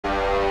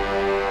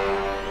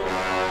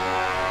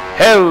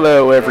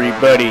Hello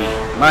everybody,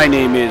 my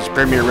name is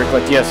Premier Rick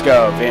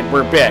Latyeskov, and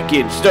we're back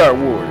in Star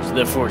Wars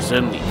The Force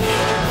Unleashed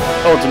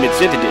Ultimate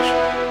Sith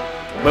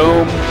Edition.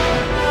 Boom.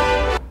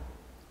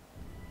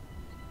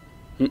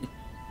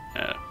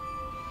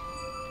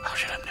 I'll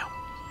shut up now.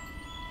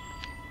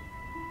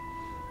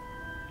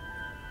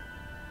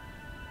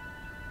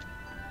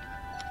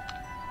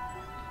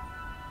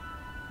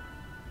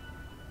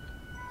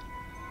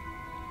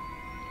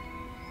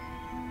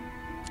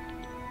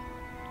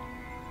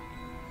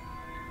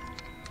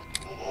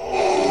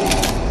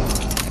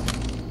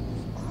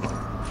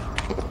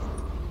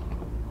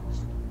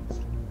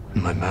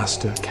 My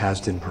master,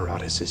 Kazdan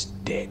Paratus, is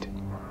dead.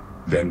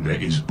 Then there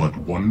is but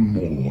one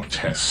more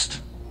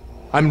test.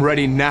 I'm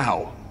ready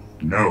now.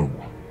 No.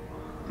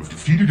 You've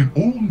defeated an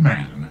old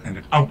man and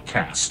an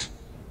outcast.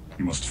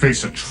 You must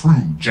face a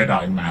true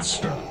Jedi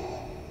Master.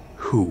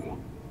 Who?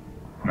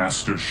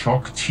 Master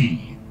Shaak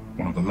Ti,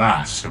 one of the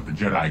last of the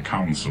Jedi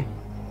Council.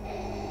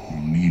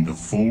 You'll need the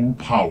full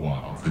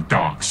power of the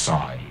dark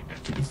side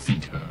to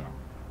defeat her.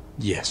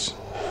 Yes,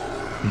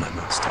 my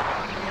master.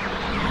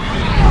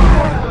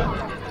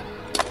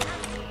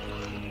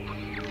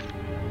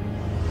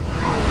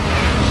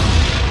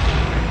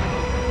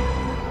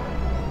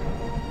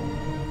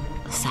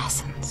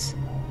 Assassins.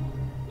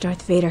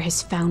 Darth Vader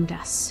has found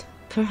us.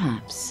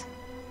 Perhaps.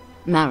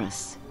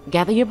 Maris,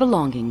 gather your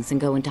belongings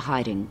and go into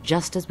hiding,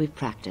 just as we've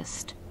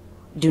practiced.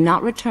 Do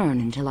not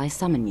return until I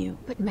summon you.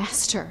 But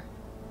Master,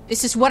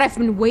 this is what I've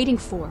been waiting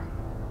for.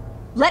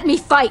 Let me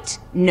fight!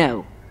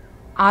 No.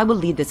 I will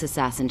lead this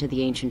assassin to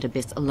the ancient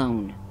abyss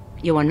alone.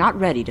 You are not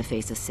ready to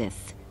face a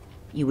Sith.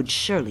 You would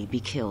surely be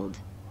killed.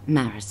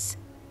 Maris,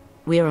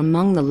 we are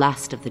among the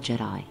last of the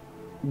Jedi.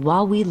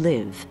 While we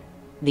live,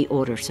 the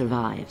Order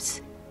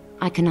survives.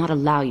 I cannot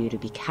allow you to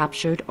be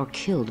captured or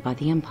killed by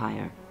the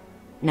Empire.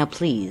 Now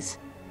please,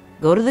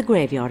 go to the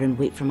graveyard and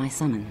wait for my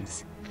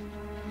summons.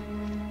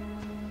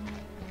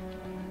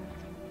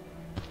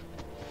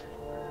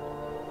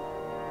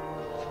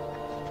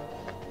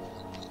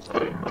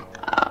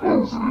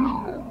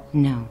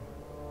 No,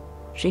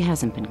 she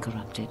hasn't been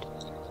corrupted.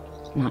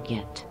 Not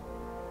yet.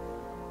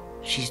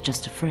 She's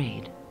just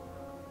afraid.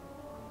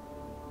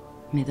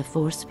 May the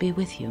Force be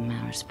with you,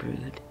 Maris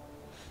Brood.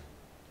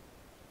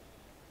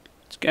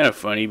 It's kind of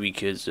funny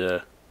because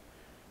in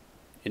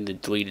the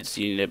deleted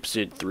scene in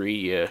episode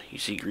 3, you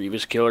see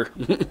Grievous kill her.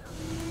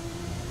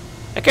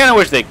 I kind of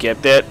wish they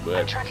kept that, but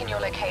I'm tracking your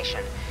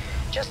location.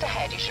 Just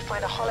ahead, you should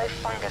find a hollow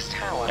fungus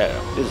tower.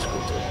 this is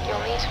cool too.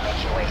 You'll need to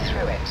make your way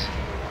through it.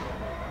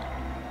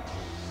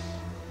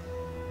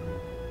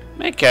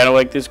 I kind of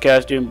like this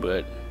costume,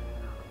 but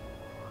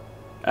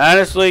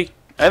honestly,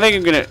 I think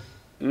I'm gonna.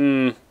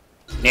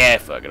 Nah,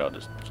 fuck it. I'll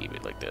just keep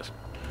it like this.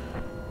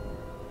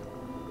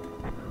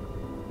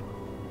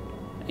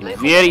 I'm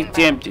very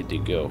tempted to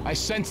go. I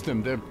sense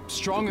them. They're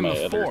strong in My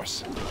the other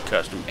Force.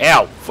 Costume.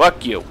 Ow!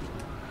 Fuck you.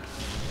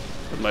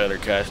 With my other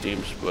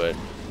costumes, but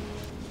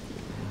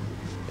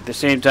at the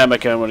same time, I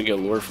kind of want to go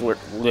lore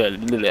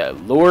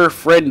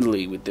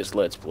friendly with this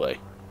Let's Play.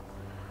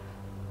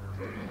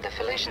 The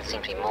Felucians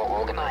seem to be more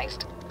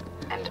organized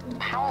and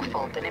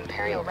powerful than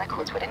Imperial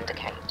records would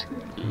indicate.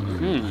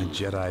 My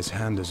Jedi's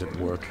hand is at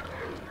work.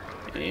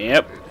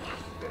 Yep.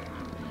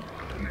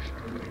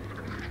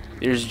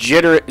 There's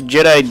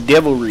Jedi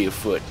devilry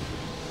afoot.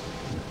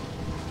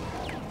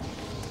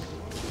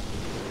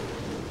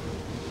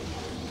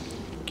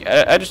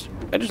 I just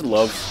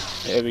love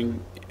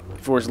having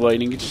Force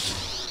lightning.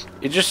 It's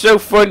just so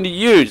fun to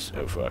use.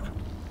 Oh fuck!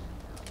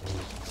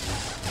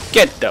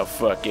 Get the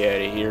fuck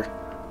out of here!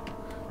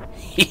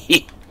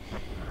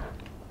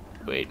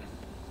 Wait.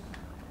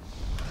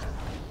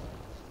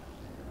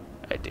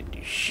 I didn't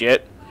do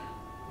shit.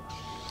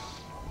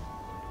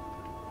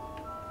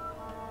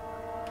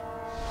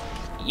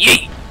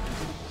 Yeet!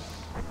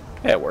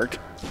 That worked.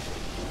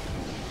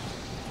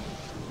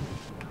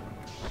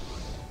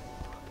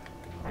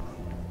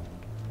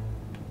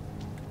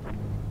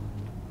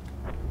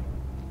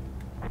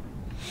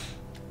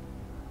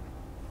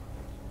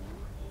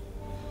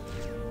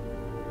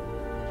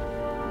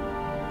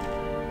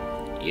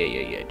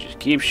 Yeah. Just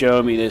keep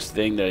showing me this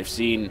thing that I've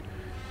seen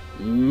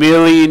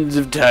millions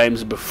of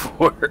times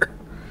before.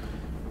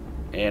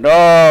 And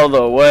all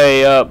the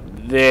way up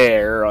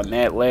there on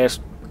that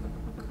last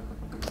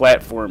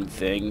platform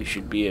thing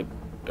should be a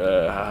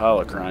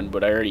holocron,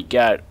 but I already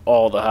got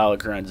all the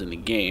holocrons in the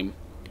game.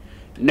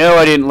 No,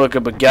 I didn't look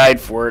up a guide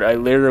for it. I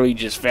literally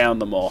just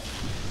found them all.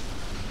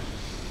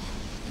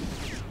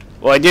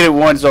 Well, I did it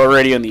once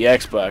already on the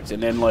Xbox,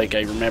 and then like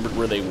I remembered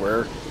where they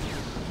were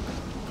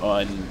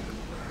on,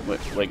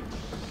 like,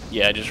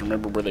 yeah, I just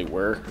remembered where they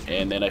were,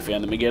 and then I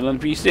found them again on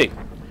PC.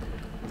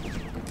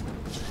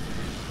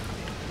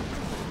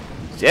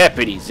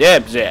 Zappity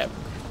zap zap.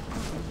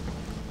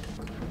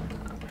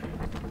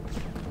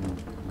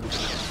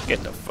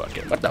 Get the fuck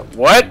in. What the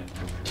what?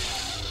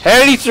 How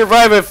did he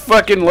survive a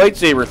fucking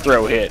lightsaber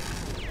throw hit?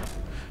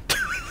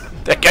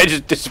 That guy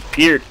just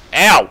disappeared.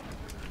 Ow!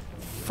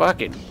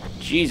 Fucking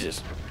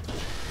Jesus.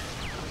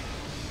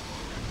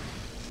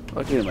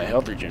 Luckily my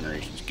health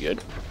regeneration's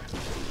good.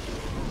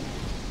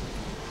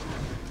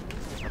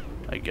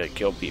 I gotta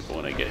kill people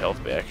when I get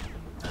health back.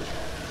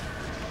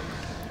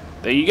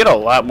 Though you get a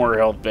lot more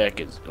health back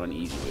on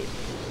easy mode.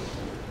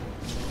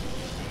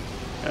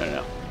 I don't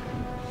know.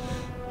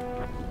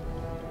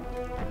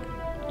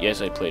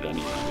 Yes, I played on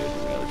easy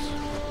mode when I was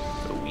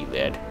a wee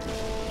lad.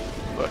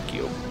 Fuck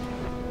you.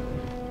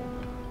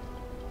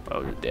 I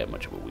wasn't that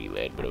much of a wee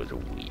lad, but I was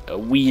a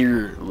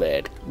weird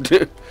lad.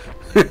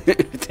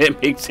 If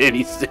that makes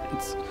any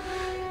sense.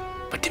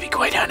 But to be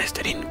quite honest,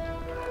 I didn't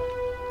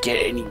get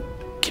any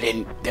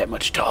that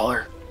much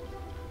taller.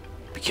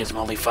 Because I'm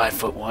only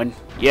 5'1".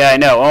 Yeah, I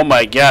know. Oh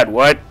my god,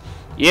 what?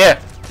 Yeah.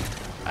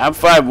 I'm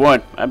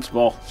 5'1". I'm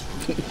small.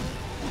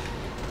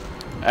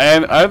 I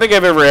don't think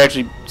I've ever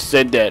actually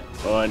said that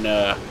on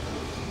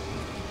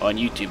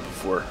YouTube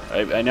before.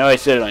 I know I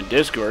said it on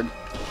Discord.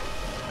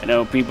 I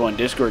know people on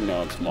Discord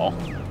know I'm small.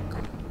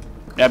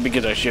 Not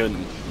because I showed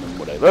them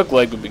what I look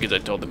like, but because I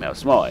told them how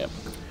small I am.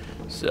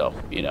 So,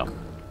 you know.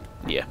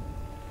 Yeah.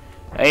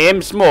 I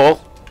am small.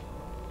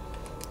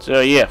 So,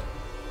 yeah.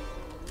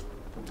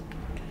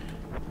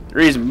 The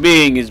reason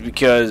being is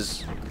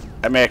because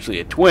I'm actually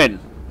a twin.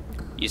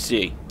 You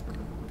see.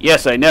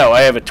 Yes, I know.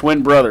 I have a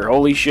twin brother.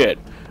 Holy shit.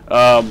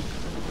 I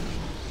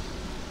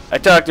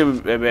talked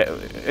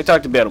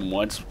about him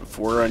once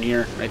before on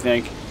here, I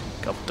think.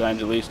 A couple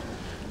times at least.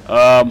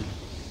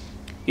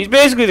 He's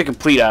basically the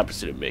complete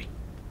opposite of me.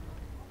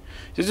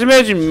 Just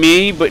imagine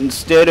me, but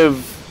instead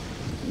of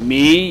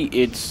me,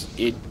 he's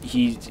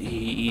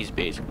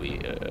basically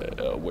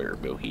a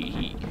wereaboo.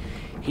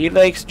 He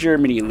likes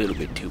Germany a little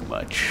bit too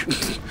much.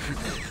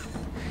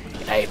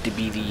 And I have to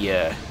be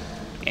the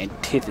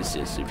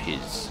antithesis of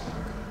his,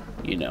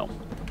 you know,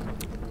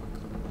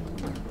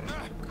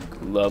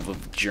 love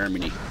of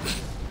Germany.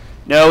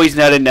 No, he's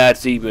not a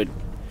Nazi, but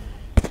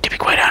to be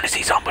quite honest,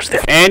 he's almost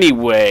there.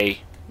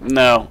 Anyway,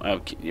 no,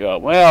 okay,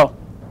 well,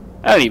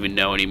 I don't even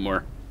know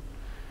anymore.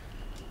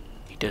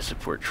 He does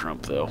support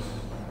Trump, though,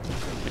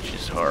 which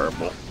is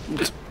horrible.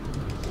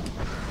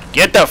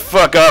 Get the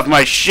fuck off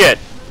my shit!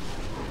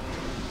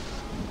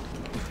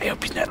 I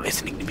hope he's not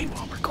listening to me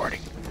while I'm recording.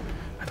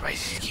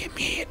 Otherwise, he's gonna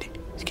get mad.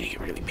 He's gonna get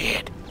really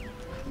mad.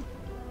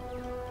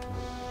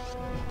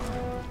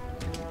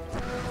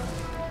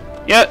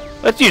 Yeah,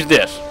 let's use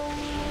this.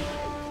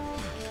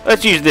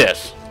 Let's use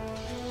this.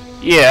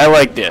 Yeah, I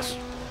like this.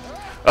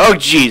 Oh,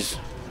 jeez.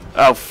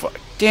 Oh, fuck.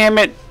 Damn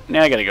it.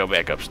 Now I gotta go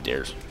back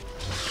upstairs.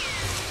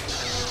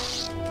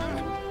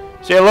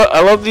 See, I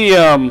love the,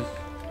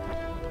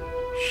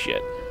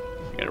 shit.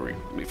 I gotta wait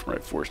for my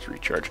force to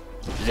recharge.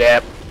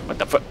 Zap. What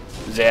the fuck?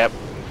 Zap.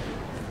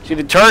 See,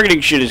 the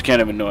targeting shit is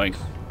kind of annoying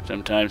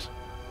sometimes.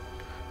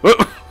 Whoa.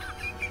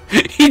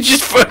 He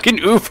just fucking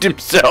oofed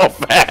himself.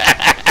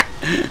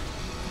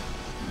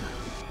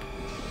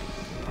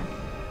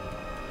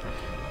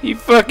 He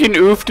fucking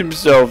oofed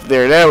himself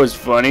there. That was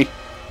funny.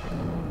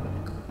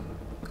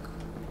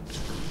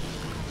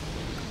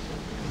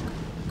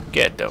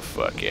 Get the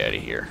fuck out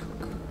of here.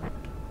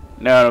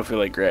 No, I don't feel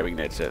like grabbing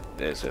that Sith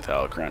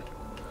holocron.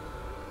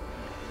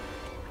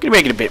 Gonna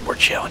make it a bit more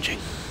challenging,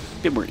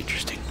 a bit more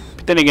interesting.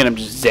 But then again, I'm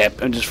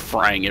just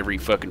frying every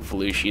fucking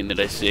Felucian that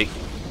I see.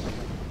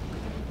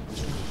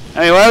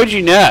 I mean, why would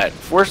you not?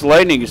 Force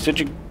lightning is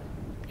such an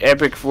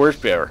epic force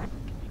power.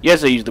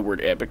 Yes, I use the word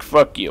epic.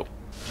 Fuck you.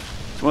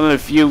 It's one of the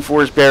few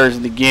force powers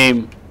in the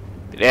game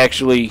that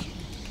actually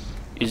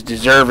is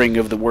deserving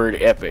of the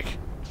word epic.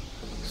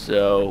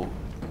 So,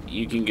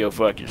 you can go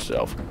fuck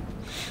yourself.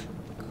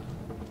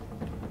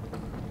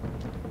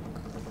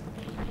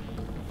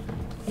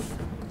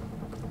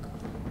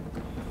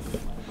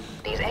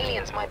 These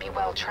aliens might be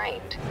well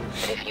trained,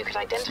 but if you could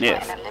identify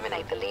and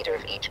eliminate the leader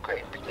of each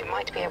group, you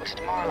might be able to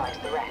demoralize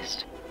the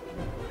rest.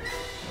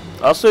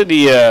 Also,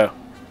 the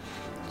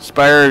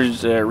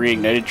Spire's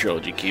Reignited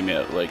trilogy came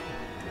out like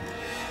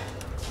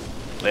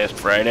last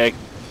Friday.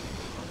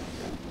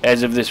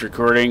 As of this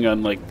recording,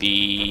 on like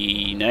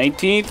the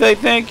 19th, I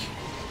think.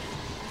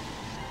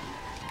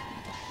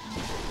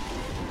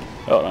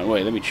 Hold on,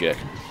 wait, let me check.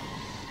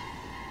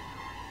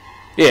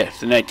 Yeah, it's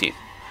the 19th.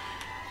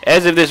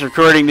 As of this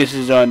recording, this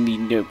is on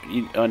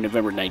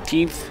November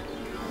 19th,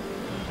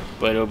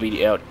 but it'll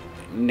be out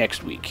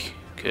next week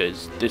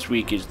because this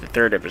week is the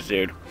 3rd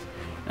episode.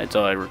 That's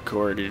all I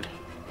recorded.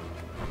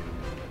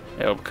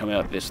 That'll come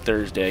out this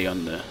Thursday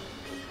on the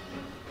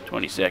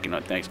 22nd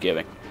on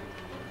Thanksgiving.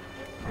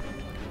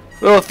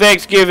 Little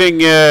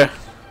Thanksgiving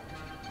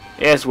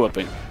ass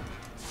whooping.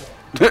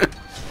 There's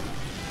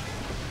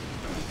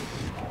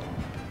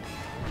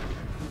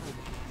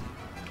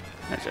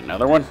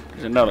another one.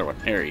 There's another one.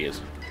 There he is.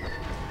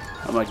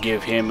 I'm gonna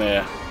give him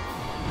a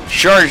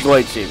charged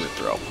lightsaber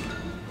throw.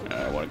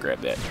 I want to grab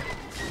that.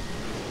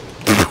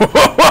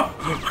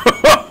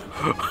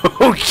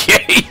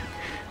 Okay.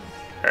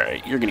 All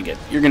right, you're gonna get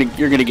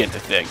the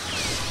thing.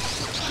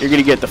 You're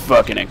gonna get the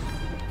fucking-ing.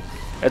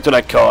 That's what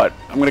I call it.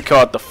 I'm gonna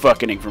call it the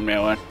fucking-ing from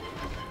now on.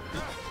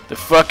 The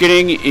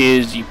fucking-ing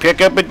is you pick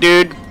up a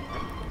dude.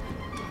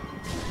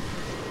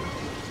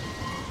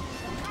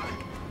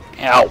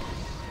 Ow.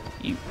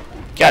 You,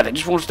 God, they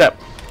just won't stop.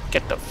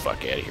 Get the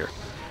fuck out of here.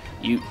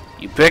 You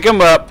pick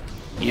him up.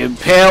 You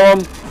impale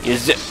him. You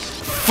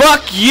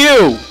fuck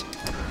you!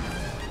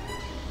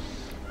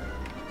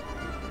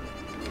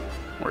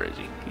 Where is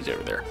he? He's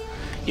over there.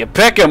 You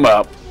pick him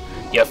up.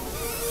 You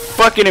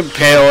fucking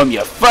impale him.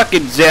 You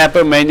fucking zap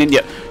him, and then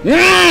you...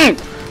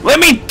 let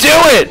me do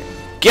it!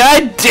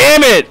 God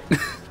damn it!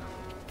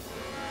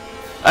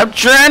 I'm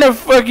trying to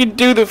fucking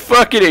do the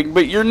fucking,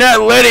 but you're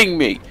not letting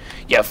me.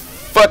 You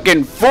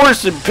fucking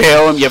force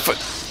impale him. You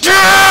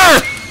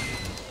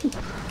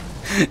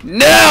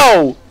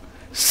No!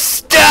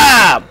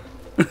 Stop!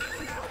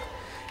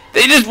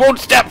 They just won't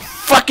stop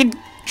fucking...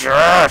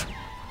 I'm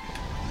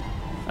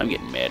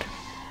getting mad.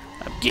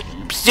 I'm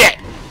getting upset.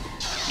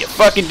 You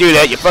fucking do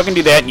that, you fucking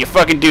do that, and you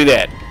fucking do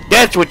that.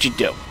 That's what you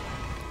do.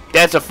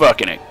 That's a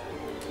fucking it.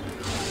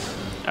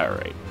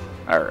 Alright.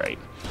 Alright.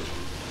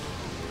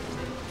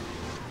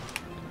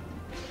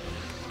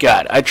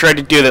 God, I tried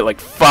to do that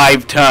like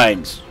 5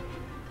 times.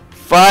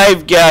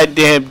 5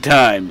 goddamn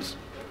times.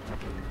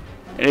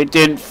 And it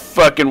didn't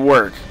fucking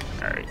work.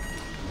 Alright.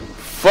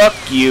 Fuck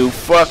you,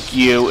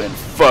 and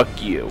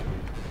fuck you.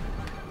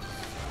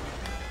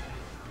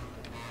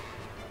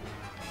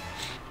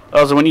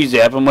 Also, when you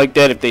zap them like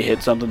that, if they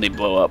hit something, they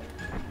blow up.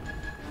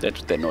 That's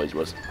what that noise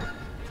was.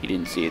 You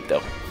didn't see it,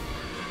 though.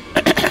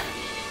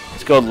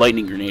 It's called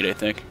lightning grenade, I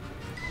think.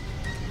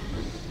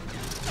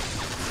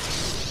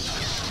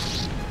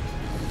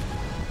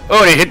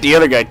 Oh, and it hit the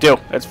other guy, too.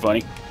 That's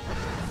funny.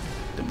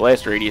 The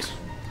blast radius.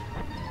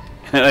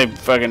 And I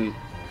fucking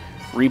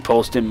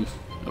repulsed him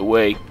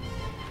away.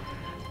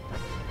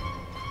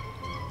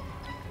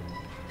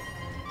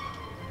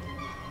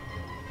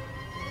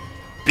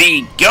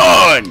 Be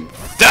gone,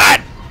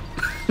 thought!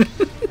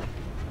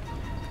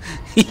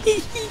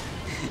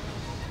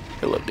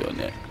 I love doing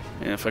that.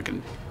 Yeah,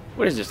 fucking...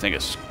 What is this thing? A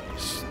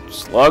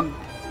slug?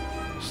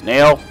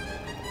 Snail?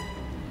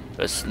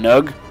 A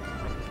snug?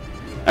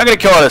 I'm gonna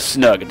call it a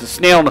snug. It's a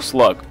snail and a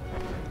slug.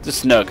 It's a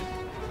snug.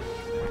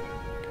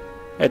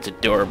 That's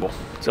adorable.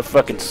 It's a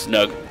fucking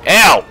snug.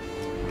 Ow!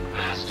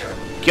 Master,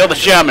 kill the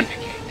shaman.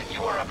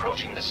 You are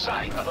approaching the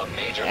site of a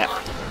major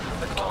conflict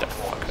with the Get the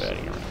fuck out of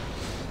here.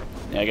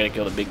 Yeah, I gotta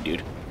kill the big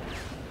dude.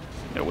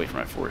 Gotta wait for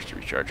my force to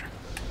recharge.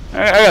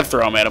 I gotta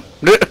throw him at him.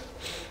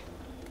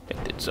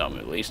 That did something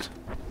at least.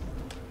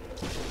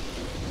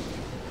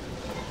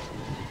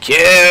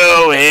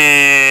 Kill him!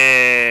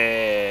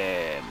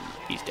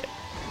 He's dead.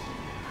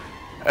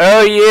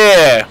 Oh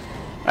yeah!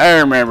 I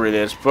remember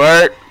this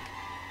part.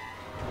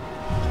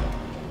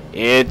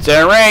 It's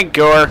a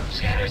rancor.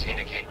 Scanners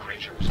indicate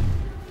creatures.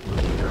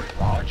 Very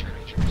large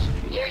creatures.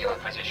 Near your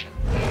position.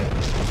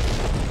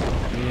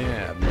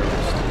 Yeah,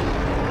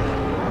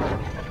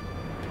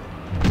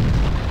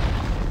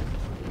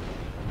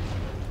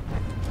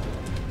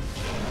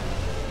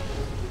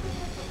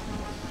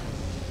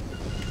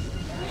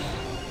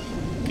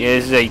 Yeah,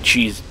 this is how you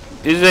cheese.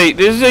 This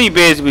is how you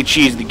basically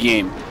cheese the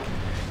game.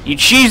 You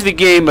cheese the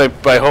game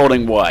by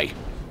holding Y.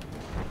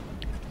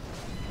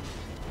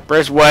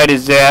 Press Y to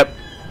zap.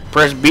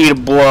 Press B to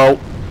blow.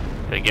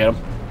 Did I get him?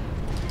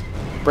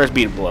 Press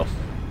B to blow.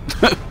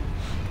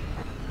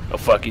 Oh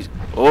fuck, he's...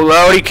 Oh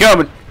lordy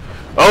coming!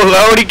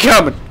 Oh lordy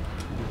coming!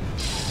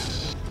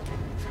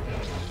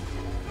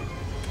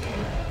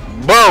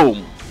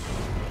 Boom!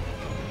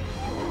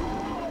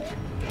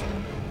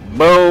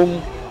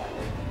 Boom!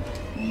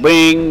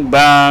 Bing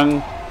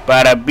bong!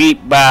 Bada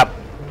beep bop!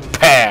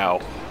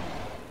 Pow!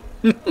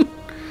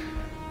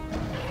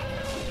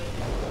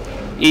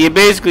 You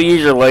basically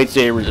use your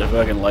lightsaber as a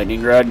fucking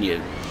lightning rod and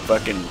you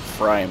fucking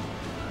fry him.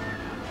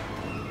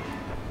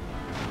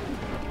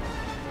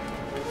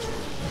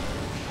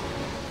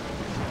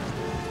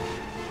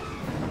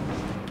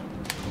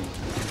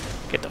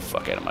 Get the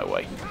fuck out of my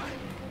way.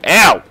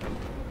 Ow!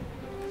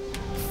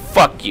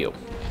 Fuck you.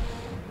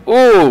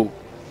 Ooh!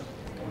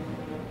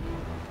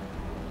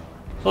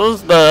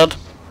 Who's dead?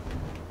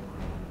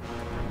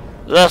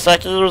 Yes, I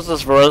can use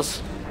this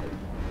voice.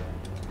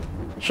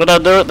 Should I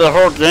do it the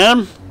whole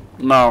game?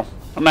 No,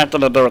 I'm not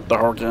gonna do it the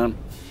whole game.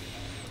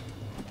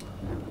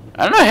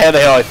 I don't know how the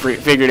hell I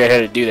figured out how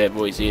to do that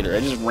voice either.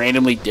 I just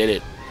randomly did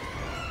it.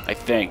 I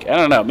think. I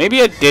don't know.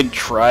 Maybe I did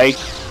try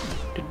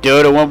to do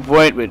it at one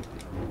point, but it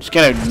just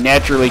kind of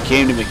naturally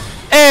came to me.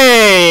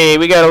 Hey!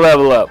 We gotta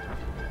level up.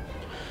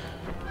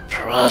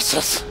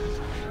 Process.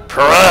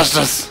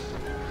 Process.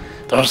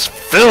 Those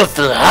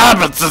filthy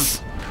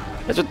habits.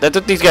 That's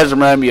what these guys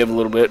remind me of a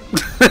little bit.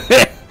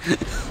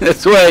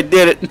 That's why I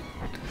did it.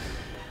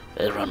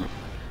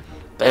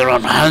 They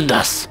remind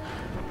us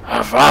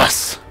of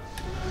us.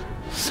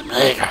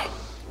 Smeagol.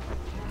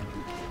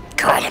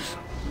 Got him.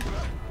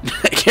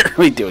 I can't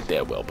really do it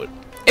that well, but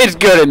it's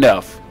good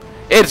enough.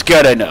 It's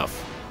good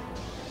enough.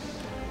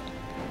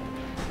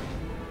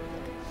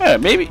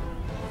 Maybe.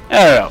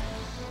 I don't know.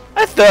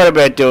 I thought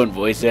about doing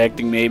voice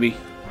acting, maybe.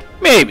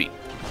 Maybe.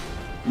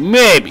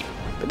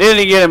 But then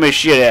again, I'm a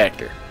shit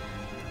actor.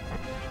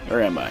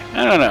 Or am I?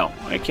 I don't know.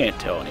 I can't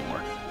tell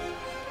anymore.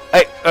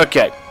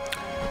 Okay.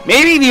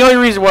 Maybe the only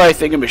reason why I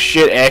think I'm a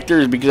shit actor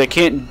is because I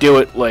can't do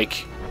it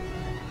like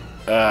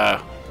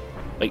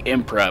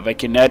improv. I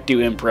cannot do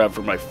improv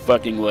for my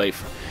fucking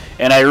life.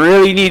 And I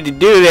really need to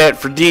do that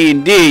for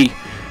D&D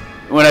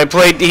when I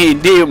play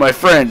D&D with my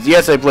friends.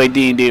 Yes, I play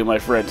D&D with my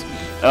friends.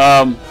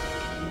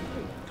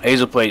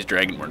 Hazel plays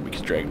Dragonborn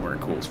because Dragonborn are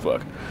cool as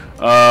fuck.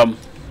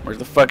 Where's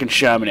the fucking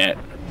shaman at?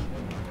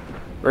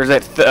 Where's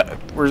that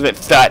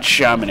thought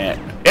shaman at?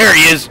 There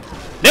he is!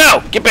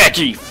 No! Get back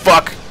here, you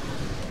fuck!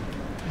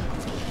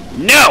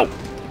 No!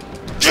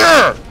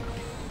 Sure!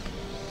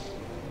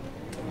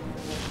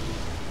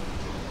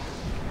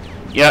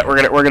 Yeah,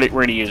 we're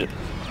gonna use it.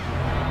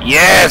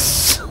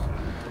 Yes!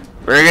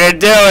 We're gonna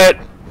do it!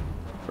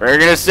 We're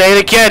gonna say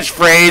the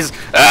catchphrase,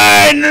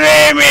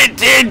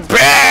 unlimited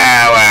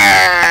power!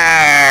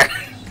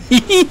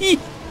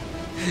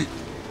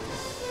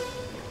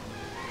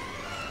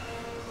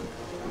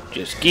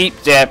 Just keep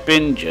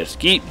zapping, just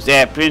keep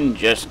zapping,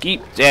 just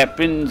keep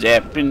zapping,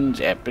 zapping,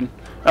 zapping.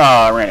 Oh,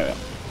 I ran away.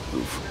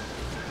 Oof.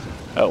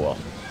 Oh well.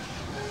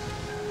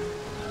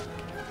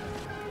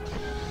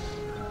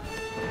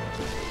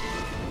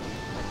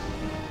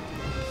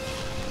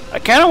 I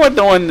kind of want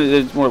the one that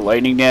has more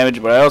lightning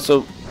damage, but I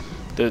also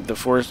the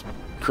force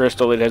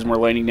crystal that has more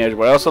lightning damage.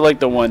 But I also like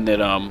the one that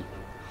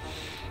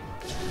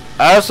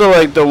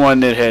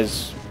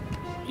has,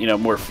 you know,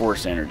 more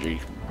force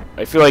energy.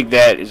 I feel like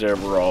that is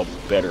overall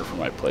better for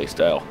my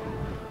playstyle.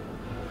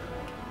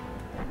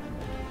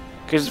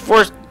 Because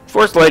force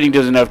lightning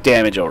does enough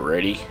damage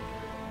already,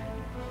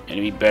 and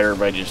it'd be better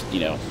if I just,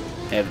 you know,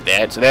 have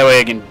that. So that way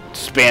I can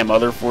spam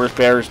other force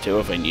powers too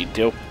if I need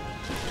to.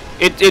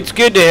 It's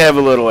good to have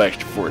a little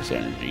extra force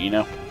energy, you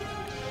know?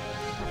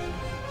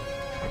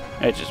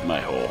 That's just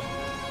my whole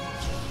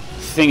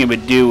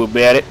thingamadoo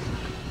about it.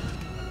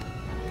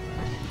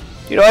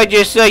 You know, I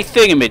just say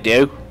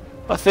thingamadoo.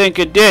 I think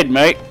it did,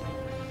 mate.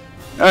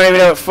 I don't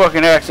even have a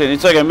fucking accent.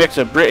 It's like a mix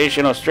of British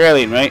and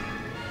Australian, mate.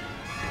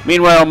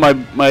 Meanwhile,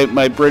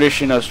 my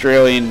British and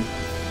Australian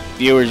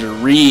viewers are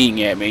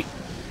reeing at me.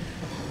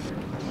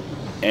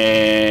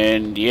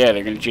 And, yeah,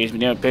 they're going to chase me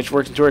down with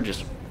pitchforks and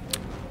torches.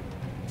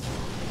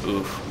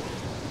 Oof.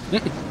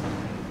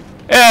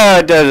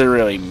 It doesn't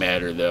really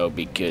matter, though,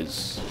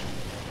 because...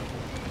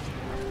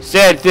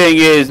 sad thing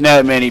is,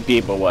 not many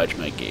people watch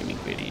my gaming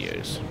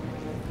videos.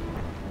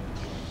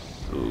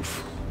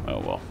 Oof. Oh,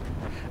 well.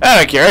 I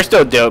don't care. I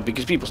still do it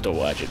because people still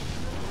watch it.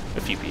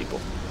 A few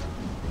people.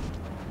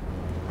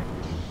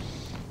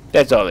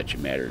 That's all that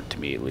should matter to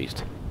me, at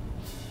least.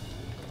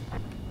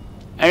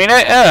 I mean,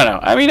 I don't know.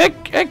 I mean, I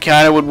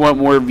kind of would want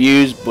more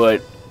views,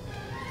 but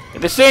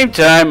at the same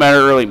time, I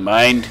don't really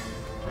mind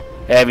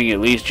having at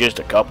least just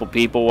a couple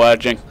people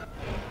watching.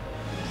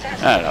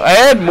 I don't know. I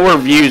had more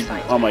views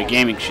on my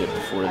gaming shit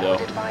before, though.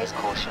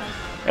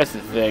 That's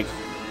the thing.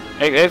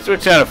 That's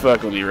what's kind of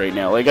fucking with me right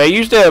now. Like, I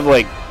used to have,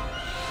 like,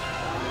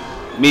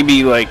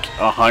 maybe, like,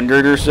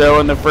 100 or so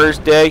on the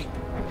first day.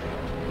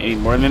 Maybe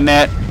more than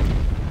that.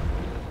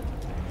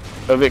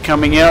 Of it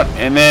coming out.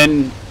 And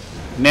then,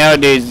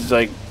 nowadays, it's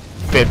like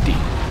 50.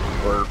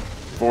 Or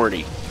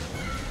 40.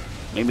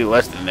 Maybe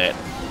less than that.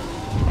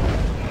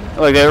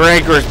 Like, that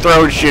Rancor's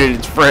throwing shit at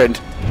its friend.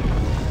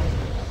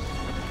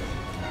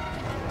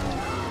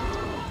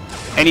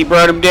 And he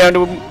brought him down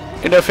to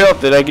enough health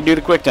that I could do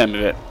the quick time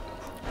of it.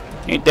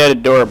 Ain't that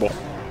adorable?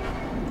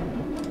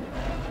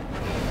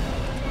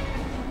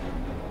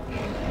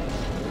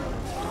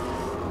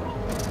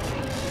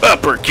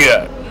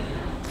 Uppercut!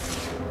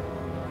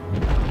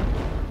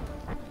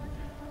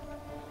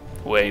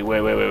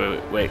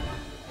 Wait.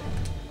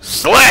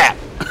 Slap!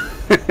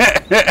 Wait,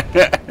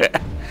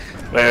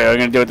 I'm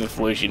gonna do it to the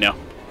Felucia now.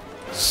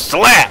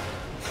 Slap!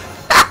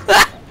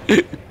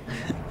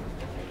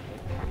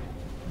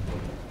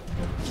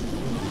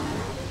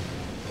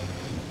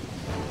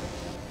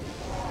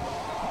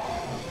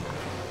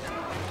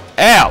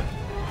 Ow!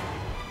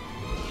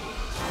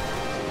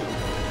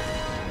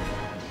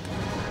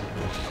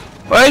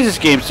 Why is this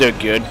game so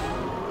good?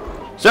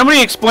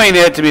 Somebody explain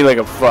that to me like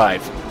a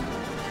 5.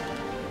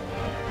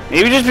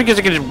 Maybe just because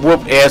I can just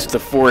whoop ass with the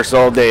Force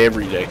all day,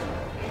 every day.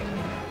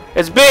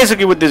 That's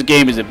basically what this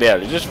game is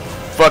about. It's just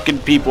fucking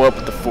people up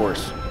with the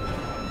Force.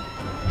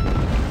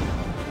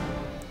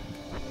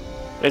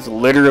 That's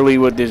literally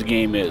what this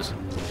game is.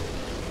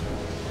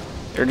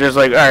 They're just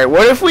like, alright,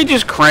 what if we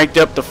just cranked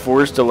up the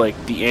Force to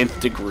like the nth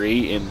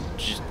degree and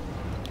just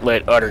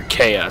let utter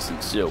chaos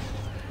ensue?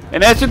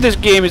 And that's what this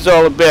game is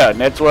all about,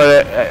 and that's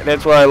why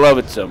I love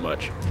it so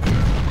much.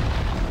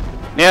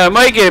 Now, it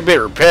might get a bit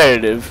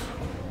repetitive,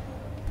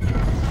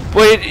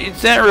 but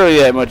it's not really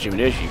that much of an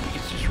issue.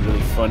 It's just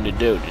really fun to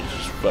do, to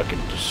just fucking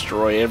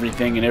destroy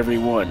everything and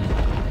everyone.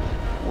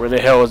 Where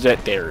the hell is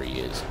that? There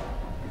he is.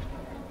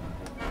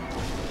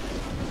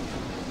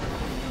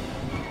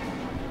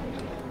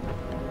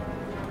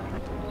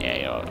 Yeah,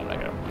 you know,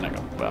 I'm not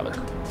gonna bother.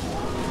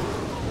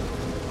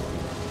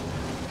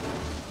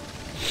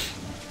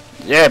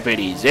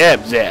 Zappity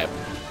zap zap.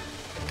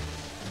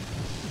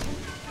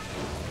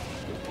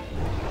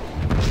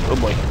 Oh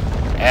boy.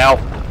 Ow.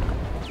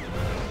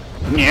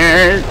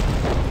 Yeah.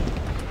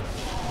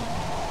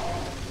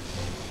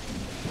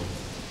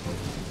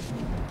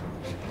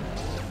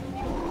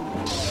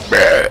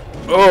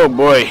 Oh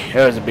boy,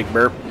 that was a big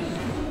burp.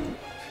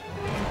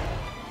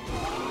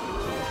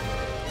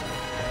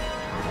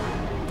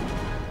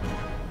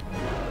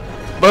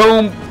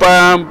 Boom,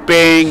 bam,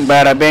 bing,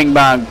 bada, bing,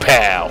 bang,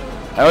 pow.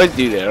 I always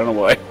do that. I don't know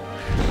why.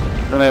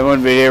 From that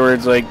one video where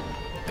it's like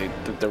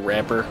the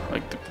rapper,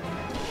 like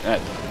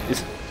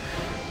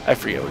I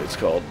forget what it's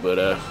called, but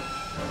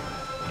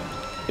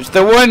it's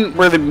the one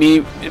where the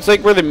meme. It's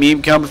like where the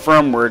meme comes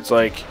from, where it's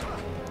like,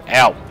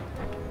 ow.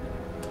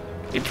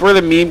 It's where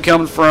the meme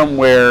comes from,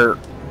 where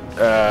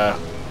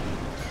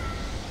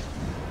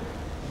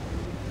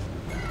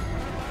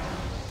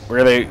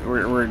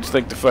where it's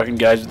like the fucking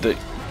guys that.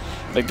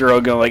 Like they're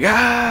all going like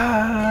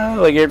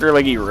like after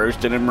like he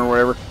roasted him or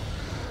whatever.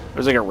 It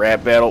was like a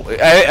rap battle.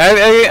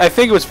 I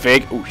think it was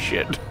fake. Oh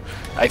shit.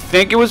 I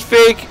think it was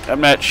fake.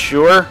 I'm not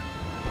sure.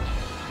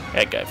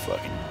 That guy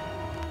fucking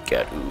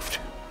got oofed.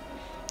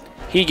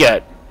 He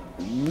got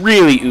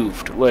really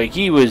oofed. Like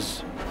he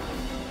was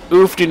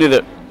oofed into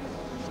the.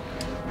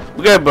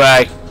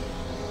 Goodbye.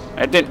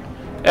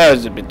 That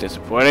was a bit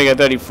disappointing. I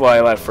thought he'd fly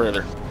a lot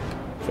further.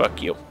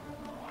 Fuck you.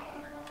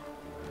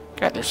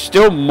 God, there's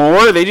still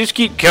more? They just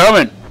keep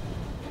coming.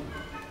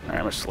 Alright, I'm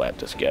gonna slap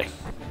this guy.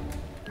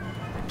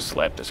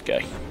 Slap this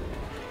guy.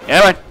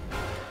 Come on.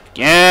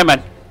 Come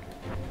on.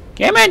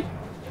 Come on.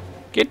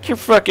 Get your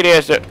fucking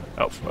ass up.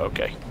 Oh,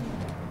 okay.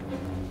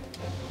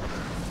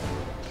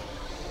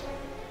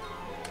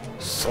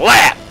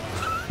 Slap!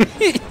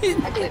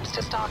 Eclipse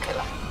to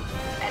Starkiller.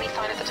 Any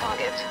sign of the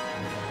target?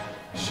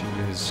 She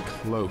is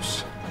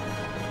close.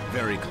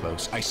 Very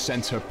close. I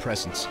sense her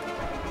presence.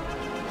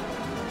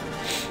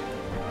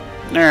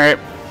 Alright,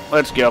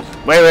 let's go.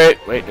 Wait,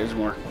 there's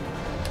more.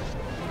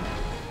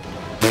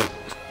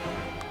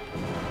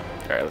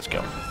 Alright, let's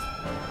go.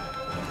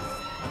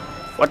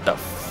 What the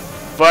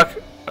fuck?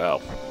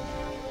 Oh.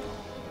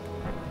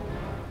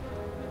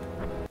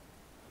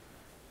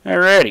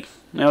 Alrighty,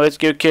 now let's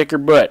go kick her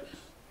butt.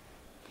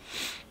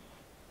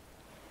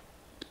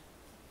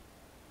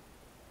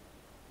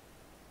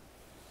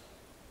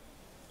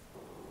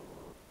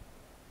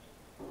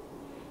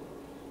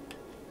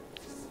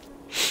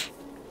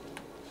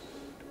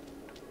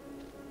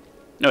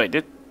 No, wait,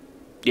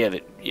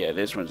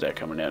 this one's not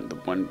coming out. The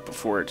one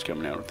before it's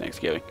coming out on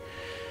Thanksgiving.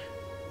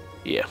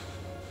 Yeah.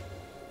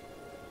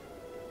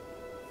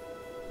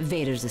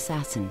 Vader's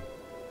assassin.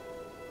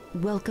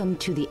 Welcome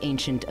to the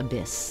ancient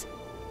abyss.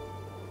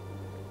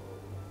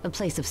 A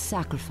place of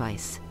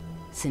sacrifice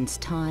since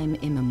time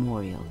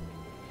immemorial.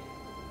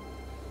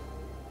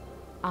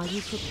 Are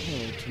you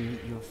prepared to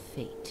meet your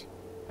fate?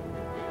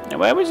 Now,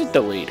 why was it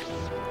delayed?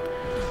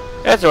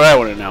 That's what I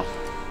want to know.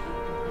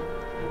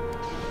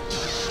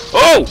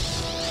 Oh!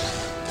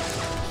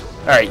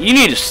 Alright, you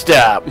need to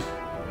stop.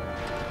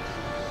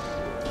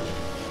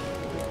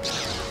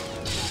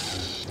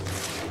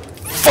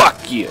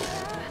 Fuck you.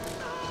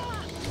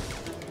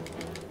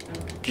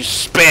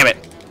 Just spam it.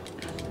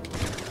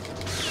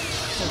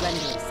 Surrender,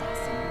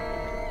 assassin.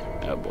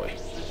 Oh boy.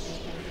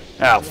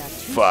 Oh,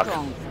 fuck.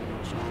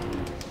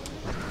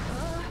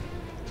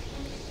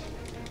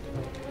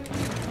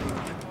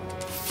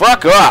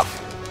 Fuck off.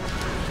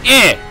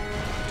 Eh.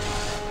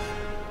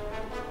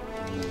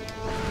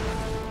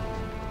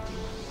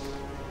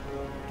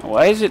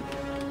 Why is it?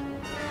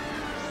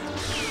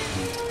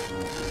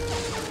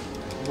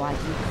 Why do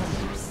you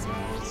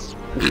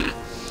come here?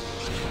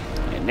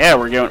 And now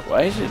we're going.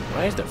 Why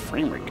is the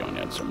frame rate going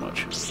down so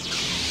much?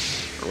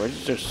 Or why is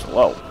it so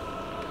slow?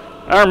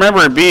 I don't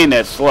remember it being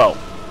that slow.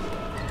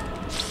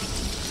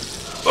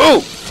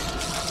 Oh!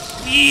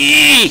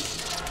 Yee!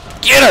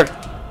 Get her!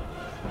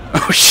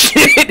 Oh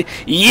shit!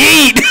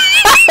 Yeet!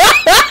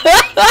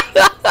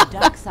 The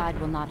dark side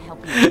will not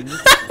help you in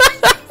this.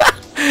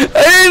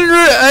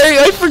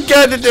 I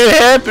forgot that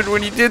happened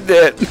when you did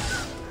that.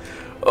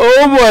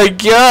 Oh my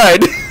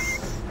god!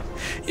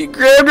 He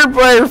grabbed her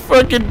by her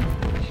fucking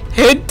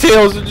head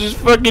tails and just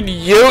fucking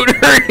yoked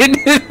her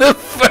into the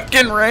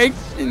fucking rank,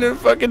 into the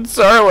fucking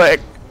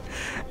Sarlacc.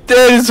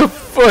 That is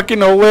fucking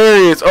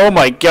hilarious. Oh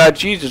my god,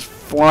 she's just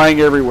flying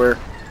everywhere.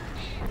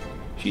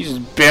 She's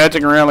just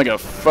bouncing around like a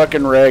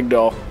fucking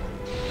ragdoll.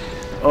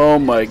 Oh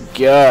my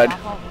god.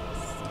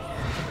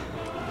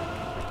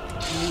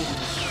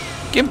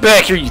 Get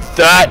back here, you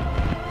thought!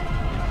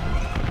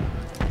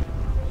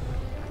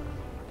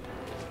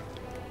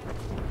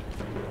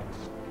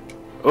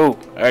 Oh,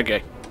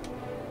 okay.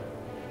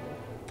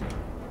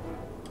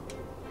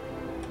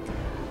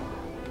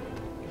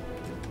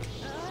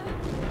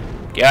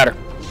 Got her.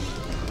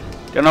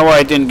 Don't know why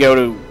I didn't go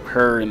to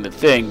her in the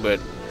thing, but...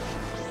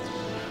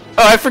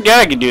 Oh, I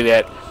forgot I could do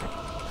that.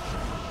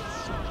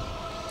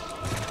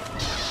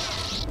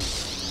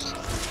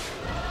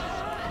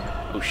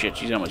 Oh shit,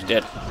 she's almost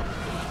dead.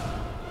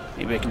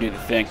 Maybe I can do the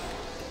thing.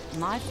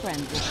 My friend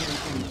will put an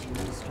end to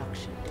your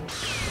destruction.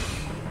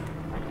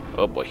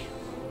 Oh boy.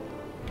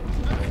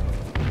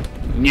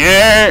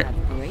 Yeah. You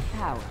have great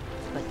power,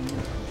 but no.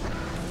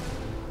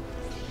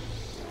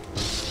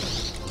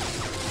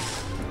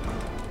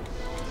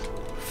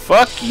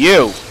 Fuck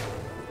you.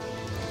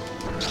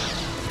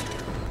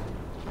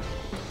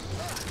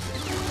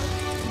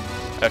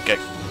 Okay,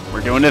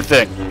 we're doing the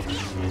thing.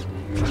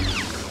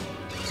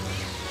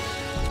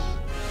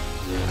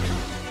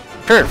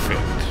 Perfect.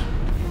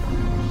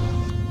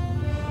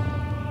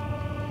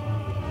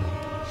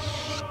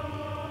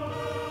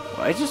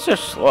 Why is it so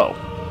slow?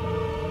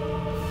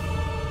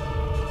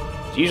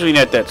 It's usually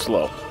not that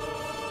slow.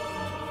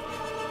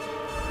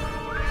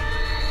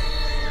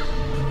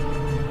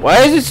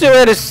 Why is it so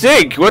out of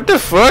sync? What the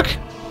fuck?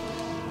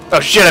 Oh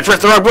shit, I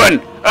pressed the wrong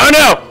button! Oh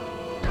no!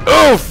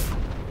 Oof!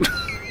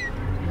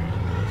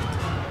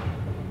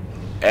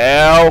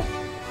 Ow!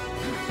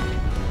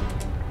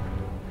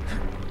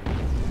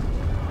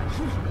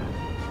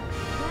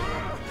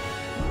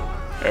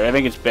 Alright, I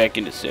think it's back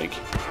into sync.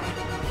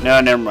 No,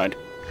 never mind.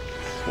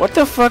 What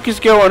the fuck is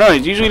going on?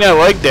 It's usually not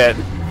like that.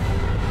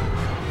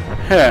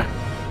 Huh.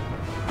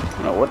 I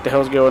don't know what the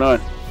hell's going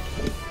on.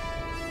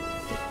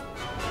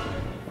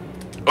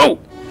 Oh!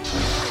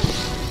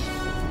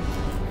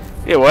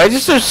 Yeah, why is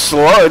it so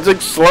slow? It's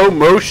like slow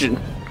motion. I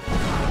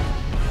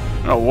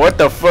don't know what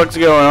the fuck's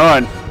going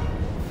on.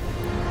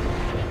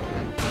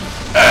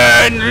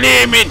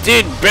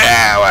 Unlimited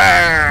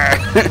power!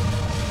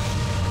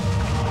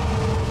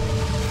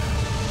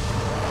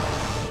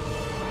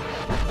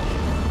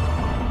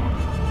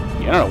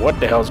 Yeah, I don't know what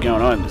the hell's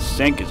going on. The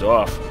sync is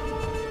off.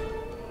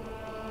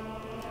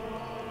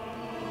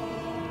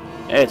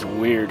 That's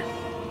weird.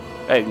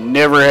 I've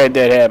never had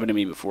that happen to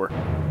me before.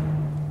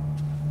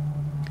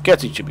 The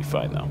cutscene should be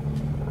fine, though.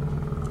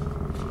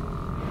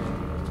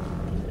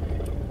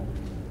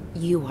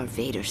 You are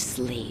Vader's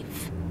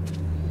slave,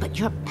 but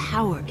your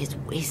power is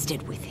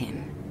wasted with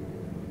him.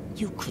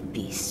 You could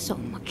be so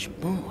much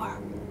more.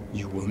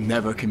 You will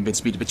never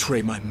convince me to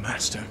betray my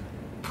master.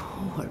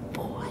 Poor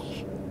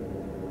boy.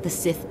 The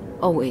Sith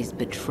always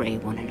betray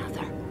one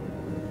another.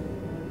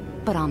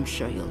 But I'm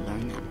sure you'll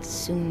learn that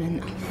soon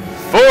enough.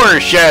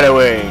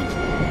 Foreshadowing!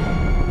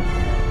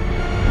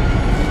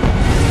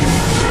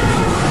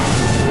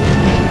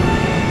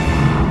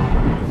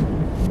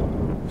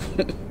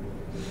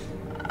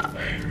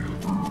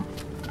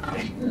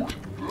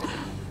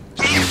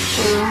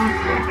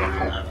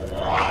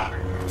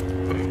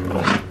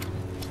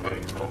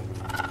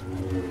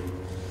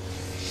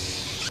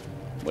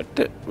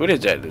 What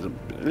is that?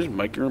 There's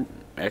micro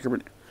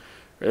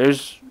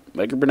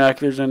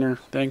binoculars on their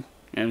thing.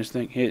 And this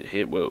thing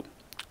whoa.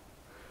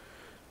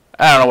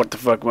 I don't know what the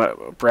fuck my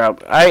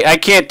problem. I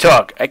can't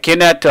talk. I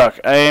cannot talk.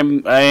 I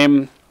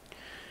am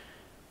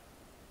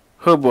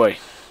oh boy.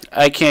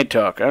 I can't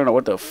talk. I don't know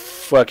what the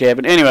fuck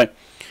happened. Anyway,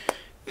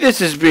 this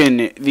has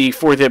been the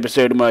 4th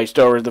episode of my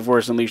Star Wars The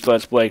Force Unleashed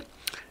Let's Play.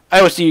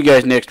 I will see you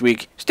guys next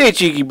week. Stay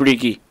cheeky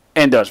breeky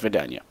and dos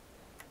vidania.